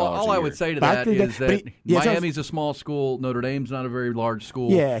mean, all I would say to I that think is that- that but yeah, Miami's a small school. Notre Dame's not a very large school.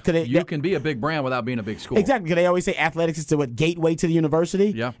 Yeah, 'cause you can be a big brand without being a big school. Exactly, because they always say athletics is the gateway to the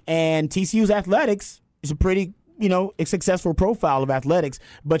university. Yeah. And TCU's athletics is a pretty, a successful profile of athletics.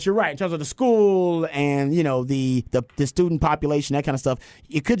 But you're right, in terms of the school and, the student population, that kind of stuff,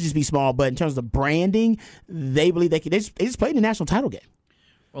 it could just be small. But in terms of the branding, they believe they just played in the national title game.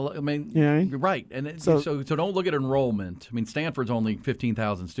 Well, I mean, You know what I mean? you're right. And So don't look at enrollment. I mean, Stanford's only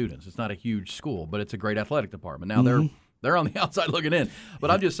 15,000 students. It's not a huge school, but it's a great athletic department. Now, they're on the outside looking in. But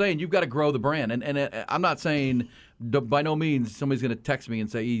I'm just saying, you've got to grow the brand. And I'm not saying, by no means, somebody's going to text me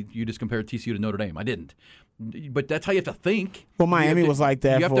and say, you just compared TCU to Notre Dame. I didn't. But that's how you have to think. Well, Miami was like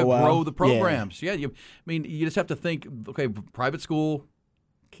that You have for a to while. grow the programs. Yeah. You just have to think, okay, private school,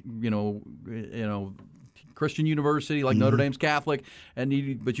 Christian university like Notre Dame's Catholic,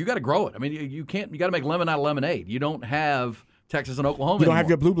 but you got to grow it. I mean, you can't. You got to make lemon out of lemonade. You don't have Texas and Oklahoma. You don't anymore. have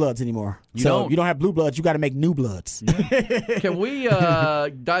your blue bloods anymore. You so don't. you don't have blue bloods. You got to make new bloods. Can we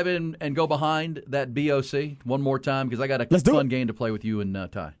dive in and go behind that BOC one more time? Because I got a Let's do fun it. game to play with you and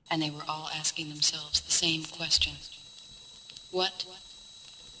Ty. And they were all asking themselves the same question. What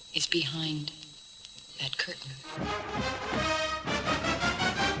is behind that curtain?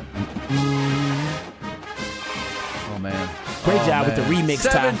 Oh, man. Great Oh, job with the man. remix,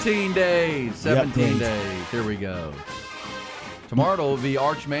 Ty. 17 days. 17 great. days. Here we go. Tomorrow will be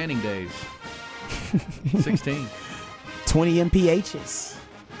Arch Manning days. 16. 20 MPHs.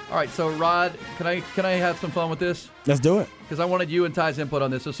 All right, so Rod, can I have some fun with this? Let's do it. Because I wanted you and Ty's input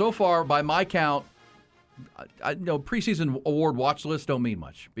on this. So far, by my count, I preseason award watch lists don't mean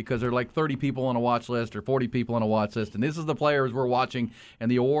much because there are like 30 people on a watch list or 40 people on a watch list, and this is the players we're watching, and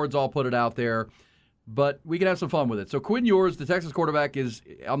the awards all put it out there. But we can have some fun with it. So Quinn Ewers, the Texas quarterback, is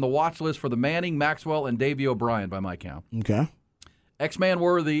on the watch list for the Manning, Maxwell, and Davey O'Brien by my count. Okay. X-Man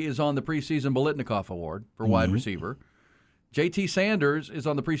Worthy is on the preseason Bolitnikoff Award for wide receiver. J.T. Sanders is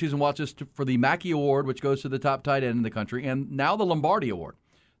on the preseason watch list for the Mackey Award, which goes to the top tight end in the country, and now the Lombardi Award.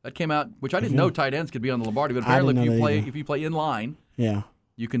 That came out, which I didn't know tight ends could be on the Lombardi, but apparently if you play in line,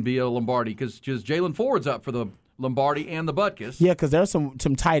 you can be a Lombardi because Jalen Ford's up for the Lombardi and the Butkus. Yeah, because there are some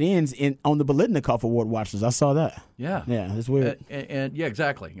tight ends on the Bolitnikoff Award watches. I saw that. Yeah. Yeah, it's weird. And yeah,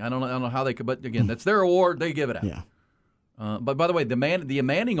 exactly. I don't know how they could, but again, that's their award. They give it out. Yeah. But by the way, the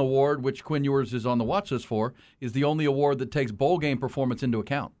Manning Award, which Quinn Ewers is on the watch list for, is the only award that takes bowl game performance into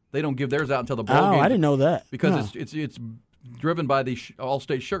account. They don't give theirs out until the bowl game. I didn't know that. Because it's driven by the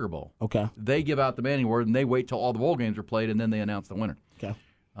All-State Sugar Bowl. Okay. They give out the Manning Award, and they wait till all the bowl games are played, and then they announce the winner. Okay.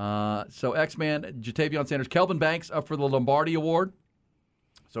 So X-Man, Jatavion Sanders, Kelvin Banks up for the Lombardi Award.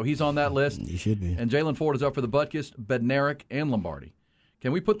 So he's on that list. He should be. And Jalen Ford is up for the Butkus, Bednarik, and Lombardi.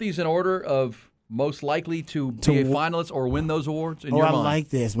 Can we put these in order of most likely to be a finalist or win those awards in your mind? I like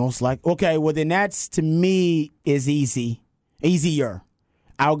this. Most likely. Okay, well, then that's, to me, is easier.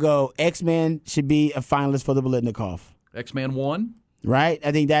 I'll go X-Man should be a finalist for the Biletnikoff. X-Man won? Right?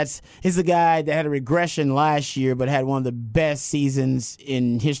 I think he's a guy that had a regression last year, but had one of the best seasons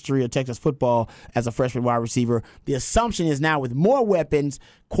in history of Texas football as a freshman wide receiver. The assumption is now with more weapons,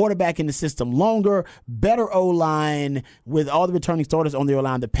 quarterback in the system longer, better O-line, with all the returning starters on the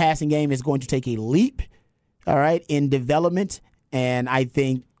O-line, the passing game is going to take a leap, all right, in development. And I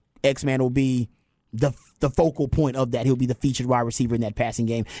think X-Man will be the focal point of that. He'll be the featured wide receiver in that passing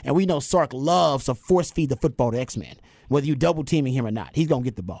game. And we know Sark loves to force feed the football to X-Man. Whether you double teaming him or not, he's going to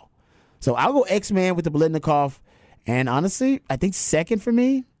get the ball. So I'll go X-Man with the Biletnikoff. And honestly, I think second for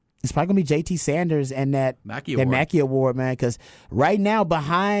me, it's probably going to be JT Sanders and that Mackey Award, man. Because right now,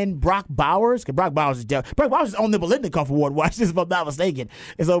 behind Brock Bowers, because Brock Bowers is on the Biletnikoff Award, watch this if I'm not mistaken.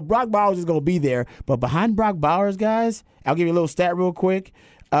 And so Brock Bowers is going to be there. But behind Brock Bowers, guys, I'll give you a little stat real quick.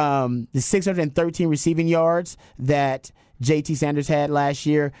 The 613 receiving yards that JT Sanders had last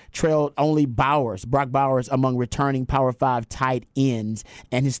year trailed only Brock Bowers among returning Power 5 tight ends.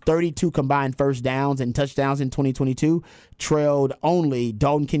 And his 32 combined first downs and touchdowns in 2022 trailed only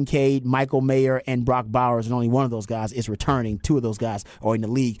Dalton Kincaid, Michael Mayer, and Brock Bowers. And only one of those guys is returning. Two of those guys are in the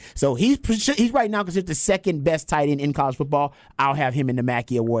league. So he's right now considered the second best tight end in college football. I'll have him in the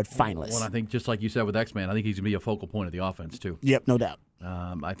Mackey Award finalist. Well, I think just like you said with X-Man, I think he's going to be a focal point of the offense too. Yep, no doubt.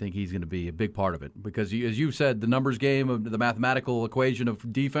 I think he's going to be a big part of it because, as you said, the numbers game of the mathematical equation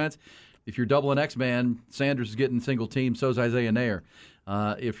of defense, if you're doubling X-Man, Sanders is getting single team, so is Isaiah Nair.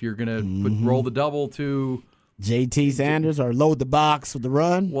 If you're going to roll the double to JT Sanders or load the box with the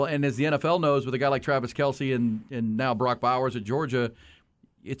run. Well, and as the NFL knows, with a guy like Travis Kelce and now Brock Bowers at Georgia,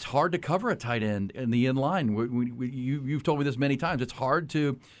 it's hard to cover a tight end in the in-line. You've told me this many times. It's hard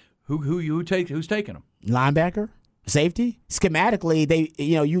to who's taking them? Linebacker? Safety, schematically,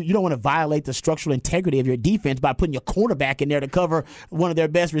 you don't want to violate the structural integrity of your defense by putting your cornerback in there to cover one of their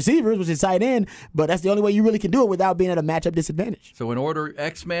best receivers, which is tight end. But that's the only way you really can do it without being at a matchup disadvantage. So in order,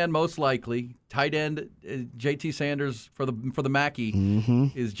 X-Man most likely, tight end JT Sanders for the Mackey.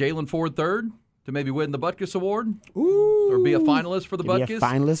 Is Jalen Ford third to maybe win the Butkus Award? Or be a finalist for the Butkus? Be a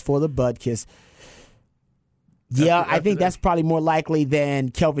finalist for the Butkus. Yeah, I think that's probably more likely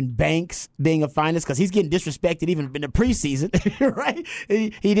than Kelvin Banks being a finalist because he's getting disrespected even in the preseason, right?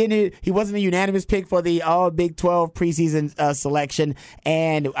 He wasn't a unanimous pick for the All Big 12 preseason selection,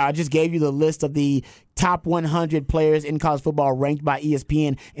 and I just gave you the list of the top 100 players in college football ranked by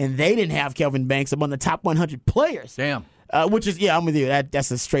ESPN, and they didn't have Kelvin Banks among the top 100 players. Damn. Which is, I'm with you.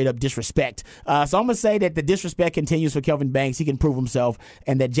 That's a straight-up disrespect. So I'm going to say that the disrespect continues for Kelvin Banks. He can prove himself.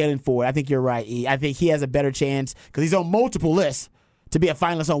 And that Jalen Ford, I think you're right, E. I think he has a better chance, because he's on multiple lists, to be a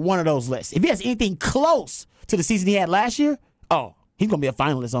finalist on one of those lists. If he has anything close to the season he had last year, he's going to be a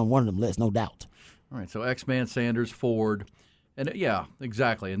finalist on one of them lists, no doubt. All right, so X-Man, Sanders, Ford. And yeah,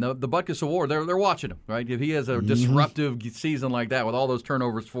 exactly. And the Butkus Award, they're watching him, right? If he has a disruptive season like that with all those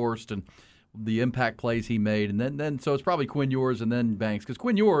turnovers forced and the impact plays he made, and then so it's probably Quinn Ewers and then Banks, because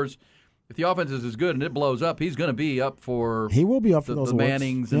Quinn Ewers, if the offense is as good and it blows up, he's going to be up for those the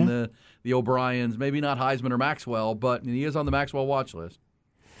Mannings and the O'Briens, maybe not Heisman or Maxwell, but he is on the Maxwell watch list.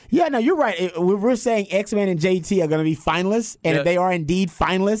 Yeah, no, you're right. We're saying X-Man and JT are going to be finalists, and if they are indeed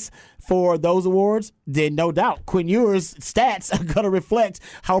finalists for those awards, then no doubt Quinn Ewers' stats are going to reflect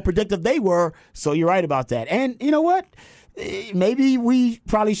how productive they were, so you're right about that. And you know what? Maybe we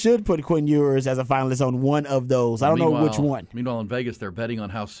probably should put Quinn Ewers as a finalist on one of those. I don't know which one. Meanwhile, in Vegas, they're betting on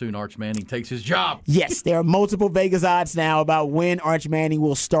how soon Arch Manning takes his job. Yes, there are multiple Vegas odds now about when Arch Manning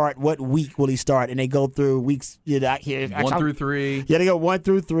will start, what week will he start, and they go through weeks. Here, 1 through 3. Yeah, they go 1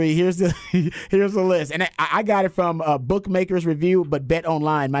 through 3. Here's the list, and I got it from Bookmakers Review, but Bet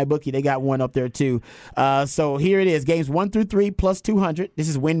Online, my bookie, they got one up there too. So here it is: games 1 through 3 plus 200. This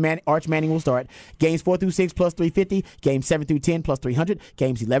is when Arch Manning will start. Games 4 through 6 plus 350. Games 7 through 10 plus 300.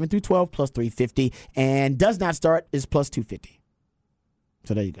 Games 11 through 12 plus 350. And does not start is plus 250.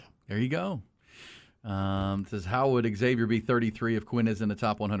 So there you go. There you go. Says, how would Xavier be 33 if Quinn is in the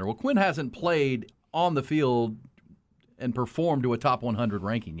top 100? Well, Quinn hasn't played on the field and performed to a top 100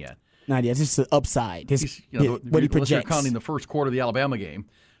 ranking yet. Not yet. It's just the upside. What he projects. You're counting the first quarter of the Alabama game.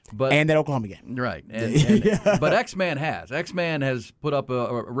 And that Oklahoma game. Right. But X-Man has. X-Man has put up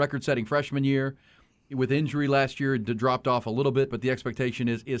a record-setting freshman year. with injury last year, dropped off a little bit, but the expectation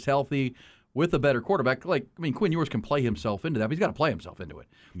is healthy with a better quarterback. Quinn Ewers can play himself into that, but he's got to play himself into it.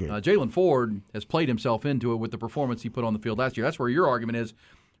 Jalen Ford has played himself into it with the performance he put on the field last year. That's where your argument is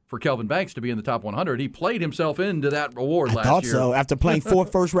for Kelvin Banks to be in the top 100. He played himself into that award last year. I thought so. After playing 4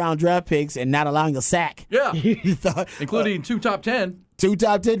 first-round draft picks and not allowing a sack. Yeah. Including 2 top 10. 2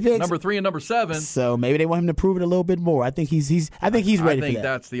 top 10 picks. Number 3 and number 7. So maybe they want him to prove it a little bit more. I think he's ready for that. I think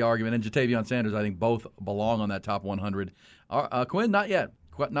that's the argument. And Jatavion Sanders, I think both belong on that top 100. Quinn, not yet.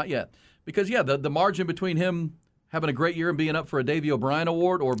 Not yet. Because, the margin between him having a great year and being up for a Davey O'Brien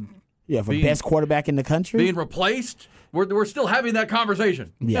award or for best quarterback in the country. Being replaced, we're still having that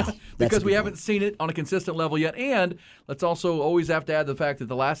conversation. Yeah. Because we haven't seen it on a consistent level yet. And let's also always have to add the fact that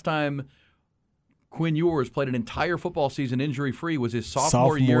the last time Quinn Ewers played an entire football season injury-free was his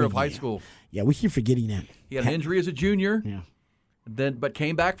sophomore year of high school. Yeah, we keep forgetting that. He had an injury as a junior, but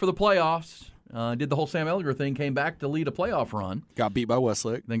came back for the playoffs. Did the whole Sam Ellinger thing, came back to lead a playoff run. Got beat by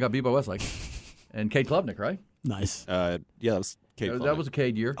Westlake. Then got beat by Westlake. And Cade Klubnik, right? Nice. That was Cade Klubnik. That was a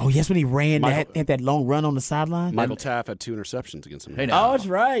Cade year. Oh, yes, when he ran that long run on the sideline. Michael Taft had 2 interceptions against him. Hey, now. Oh, that's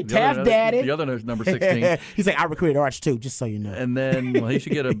right. Taft daddy. The other number 16. He's like, I recruited Arch too, just so you know. And then he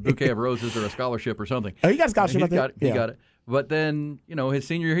should get a bouquet of roses or a scholarship or something. Oh, he got a scholarship. He got it. But then, his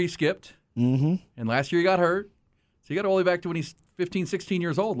senior year he skipped. Mm-hmm. And last year he got hurt. So he got all the way back to when he's 15, 16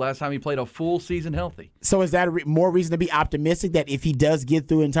 years old, last time he played a full season healthy. So is that more reason to be optimistic that if he does get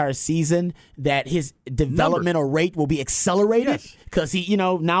through an entire season, that his developmental rate will be accelerated? Because he,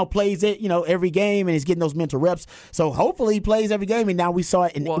 now plays it, every game and he's getting those mental reps. So hopefully he plays every game, and now we saw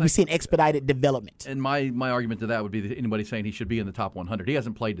it, and we see an expedited development. And my argument to that would be that anybody saying he should be in the top 100. He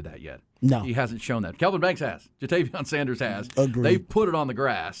hasn't played to that yet. No. He hasn't shown that. Kelvin Banks has. Jatavion Sanders has. Agreed. They've put it on the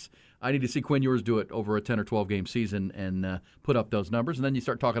grass. I need to see Quinn Ewers do it over a 10 or 12 game season and put up those numbers, and then you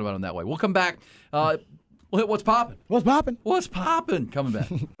start talking about them that way. We'll come back. What's popping? What's popping? What's popping? Coming back.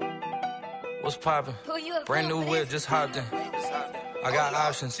 What's popping? Brand new whip, just hopped in. I got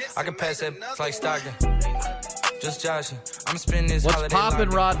options. I can pass that like Stockton. Just joshing. I'm spending this What's popping,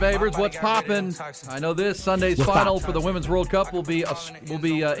 Rod Babers? What's popping? I know this Sunday's final for the Women's World Cup will be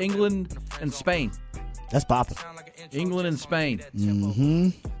England and Spain. That's popping. England and Spain. Mm-hmm.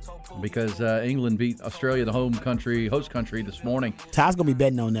 Because England beat Australia, the host country, this morning. Ty's going to be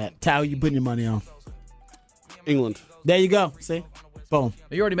betting on that. Ty, who you putting your money on? England. There you go. See? Boom.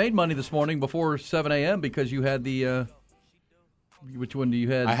 You already made money this morning before 7 a.m. because you had the which one do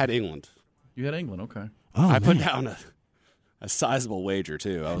you had? I had England. You had England, okay. Oh, I put down a sizable wager,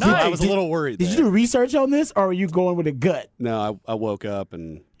 too. Nice. I was a little worried. Did you do research on this, or are you going with a gut? No, I woke up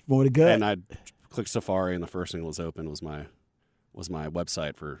and with a gut? And I clicked Safari, and the first thing that was open was my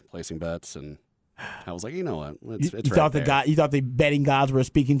website for placing bets, and I was like, you know what? It's you thought right you thought the betting gods were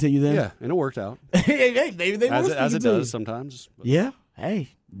speaking to you then? Yeah, and it worked out. Hey, maybe they were as it to does you. sometimes. But. Yeah. Hey.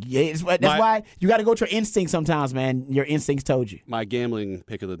 Yeah, that's why you got to go with your instincts sometimes, man. Your instincts told you. My gambling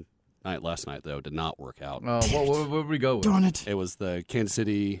pick of the night last night, though, did not work out. What did we go with? Darn it. It was the Kansas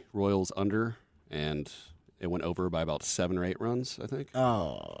City Royals under, and it went over by about 7 or 8 runs, I think.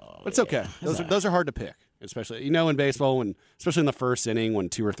 Oh. But it's okay. Those are hard to pick, especially, in baseball, especially in the first inning when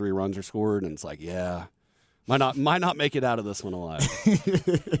 2 or 3 runs are scored, and it's like, yeah, might not make it out of this one alive. All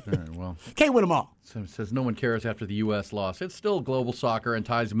right, well. Can't win them all. So it says no one cares after the U.S. loss. It's still global soccer, and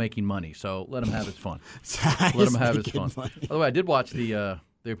Ty's making money, so let him have his fun. Let him have his fun. By the way, I did watch they were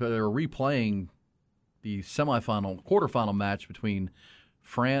replaying the quarterfinal match between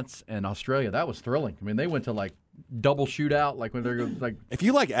France and Australia. That was thrilling. I mean, they went to like double shootout, like when they're like. If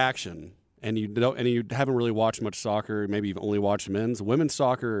you like action and you haven't really watched much soccer, maybe you've only watched women's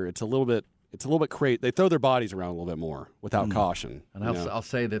soccer. It's a little bit crazy. They throw their bodies around a little bit more without caution. And I'll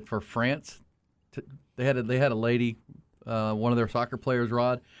say that for France, they had a lady, one of their soccer players,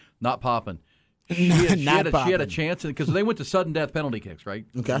 Rod, not popping. She had a chance because they went to sudden death penalty kicks, right?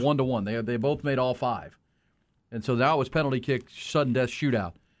 Okay. 1-1. They both made all 5, and so now it was penalty kick, sudden death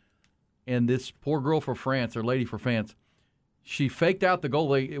shootout. And this poor girl for France, or lady for France, she faked out the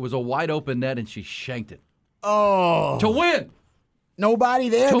goal. It was a wide open net, and she shanked it. Oh, to win. Nobody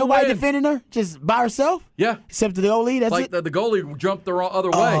there? Nobody defending her? Just by herself? Yeah. Except the goalie? That's like it? The goalie jumped the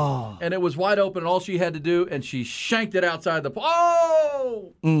other way, and it was wide open, and all she had to do, and she shanked it outside the –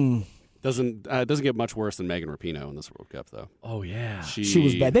 oh! Doesn't get much worse than Megan Rapinoe in this World Cup, though. Oh, yeah. She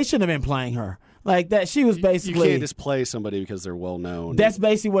was bad. They shouldn't have been playing her. Like that. She was basically – You can't just play somebody because they're well-known. That's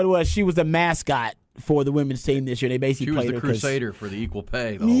basically what it was. She was the mascot for the women's team this year. They basically She was played the her 'cause- crusader for the equal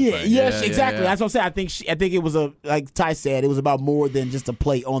pay. The whole Yeah, thing. yes, exactly. Yeah. That's what I'm saying. I think it was like Ty said, it was about more than just a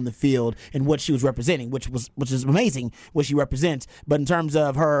play on the field and what she was representing, which is amazing what she represents. But in terms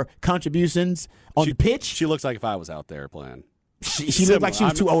of her contributions on the pitch, She looks like if I was out there playing. she looked like she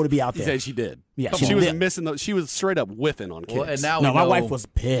was too old to be out there. She did. Yeah, she she was did. missing. She was straight up whiffing on kids. Well, and now No, we my know- wife was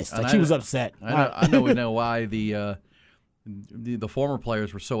pissed. Like, and she was upset. I know we know why the former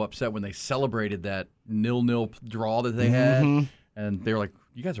players were so upset when they celebrated that 0-0 draw that they had, and they were like,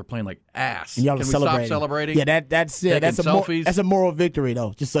 "You guys are playing like ass. And y'all Can are we celebrating. stop celebrating?" Yeah, that's Taking selfies? that's a moral victory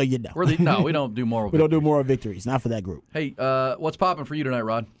though. Just so you know. No, we don't do moral. We don't do victories. moral victories. Not for that group. Hey, what's popping for you tonight,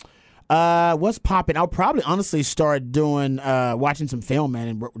 Rod? What's popping? I'll probably honestly start doing watching some film, man,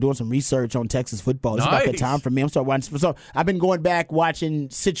 and doing some research on Texas football. It's about that Nice. time for me. I'm starting watching. So I've been going back watching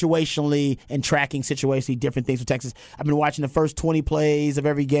situationally and tracking situationally different things for Texas. I've been watching the first 20 plays of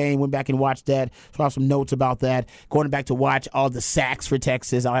every game. Went back and watched that. So I have some notes about that. Going back to watch all the sacks for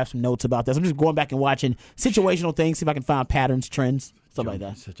Texas. I'll have some notes about that. So I'm just going back and watching situational things, see if I can find patterns, trends, stuff like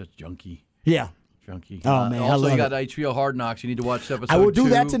that. Such a junkie. Yeah. Junkie. Oh, man, I Also, love you got it. HBO Hard Knocks. You need to watch episode 2. I will do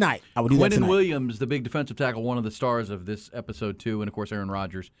that tonight. I will do that Quentin tonight. Williams, the big defensive tackle, one of the stars of this episode 2, and of course Aaron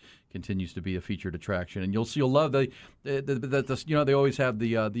Rodgers continues to be a featured attraction. And you'll love the they always have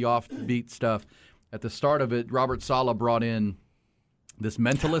the offbeat stuff. At the start of it, Robert Saleh brought in this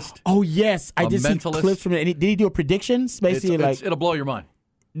mentalist. Oh yes, I A did see mentalist. clips from it. And did he do a predictions? Basically, It'll blow your mind.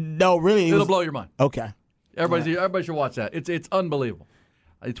 no, really, It'll blow your mind. Okay. Everybody should watch that. It's unbelievable.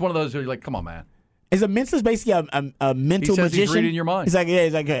 It's one of those where you're like, come on, man. Is a mentalist basically a mental He says magician? he's reading your mind. He's like, okay,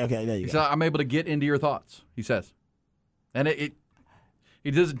 there you He go. said, I'm able to get into your thoughts, he says. And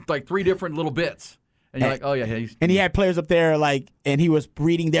he does like 3 different little bits. And you're like, oh, yeah. And he had players up there, like, and he was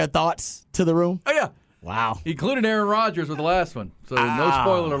reading their thoughts to the room? Oh, yeah. Wow. He included Aaron Rodgers with the last one. So no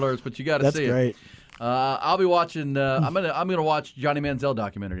spoiler alerts, but you got to That's see great. it. I'll be watching. I'm gonna watch Johnny Manziel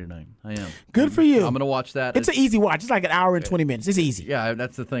documentary tonight. I am. Good for you. I'm gonna watch that. It's an easy watch. It's like an hour and 20 minutes. It's easy. Yeah,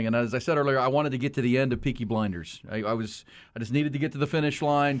 that's the thing. And as I said earlier, I wanted to get to the end of Peaky Blinders. I just needed to get to the finish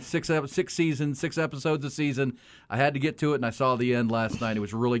line. 6 seasons, 6 episodes a season. I had to get to it, and I saw the end last night. It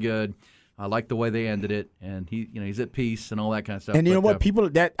was really good. I like the way they ended it, and he's at peace and all that kind of stuff. And you know But, what? People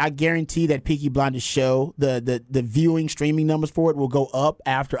that I guarantee that Peaky Blinders show the viewing streaming numbers for it will go up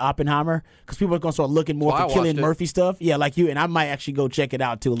after Oppenheimer because people are going to start looking more That's why for I Cillian watched it. Murphy stuff. Yeah, like you, and I might actually go check it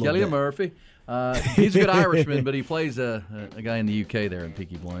out too a little Cillian bit. Murphy. He's a good Irishman, but he plays a guy in the UK there in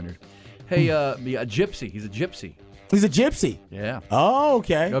Peaky Blinders. Hey, a gypsy. He's a gypsy. He's a gypsy. Yeah. Oh,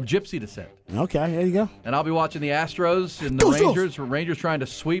 okay. Of gypsy descent. Okay, there you go. And I'll be watching the Astros and the Go, Rangers. Rangers trying to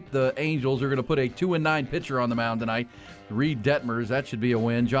sweep the Angels. They're going to put a 2-9 pitcher on the mound tonight. Reed Detmers. That should be a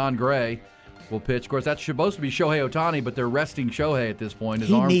win. John Gray will pitch. Of course, that's supposed to be Shohei Ohtani, but they're resting Shohei at this point. His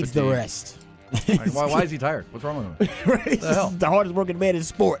He arm needs the fatigue. rest. Why is he tired? What's wrong with him? Right? The hell? The hardest working man in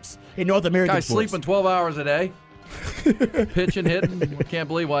sports, in North American Guy's sports. sleeping 12 hours a day. Pitching, hitting. Can't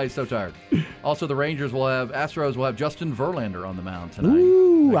believe why he's so tired. Also, the Astros will have Justin Verlander on the mound tonight.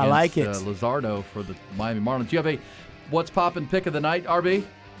 Ooh, I like it. Luzardo for the Miami Marlins. Do you have a what's poppin' pick of the night, RB?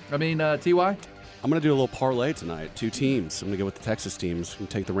 TY? I'm going to do a little parlay tonight. 2 teams. I'm going to go with the Texas teams and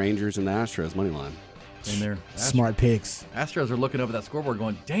take the Rangers and the Astros money line. In there. Smart picks. Astros are looking over that scoreboard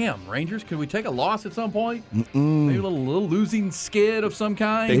going, damn, Rangers, could we take a loss at some point? Maybe a little losing skid of some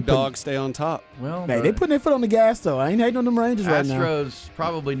kind? Big dogs stay on top. Well, Hey, they putting their foot on the gas, though. I ain't hating on them Rangers right now. Astros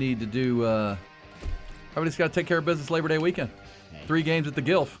probably need to do probably just got to take care of business Labor Day weekend. 3 games at the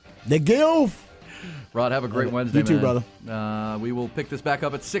Gilf. The Gilf. Rod, have a great Wednesday, You too, man. brother. We will pick this back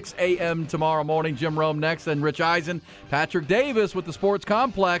up at 6 a.m. tomorrow morning. Jim Rome next, and Rich Eisen, Patrick Davis with the Sports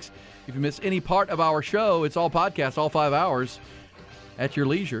Complex. If you miss any part of our show, it's all podcasts, all 5 hours, at your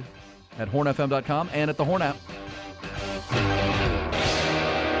leisure at hornfm.com and at the Horn app.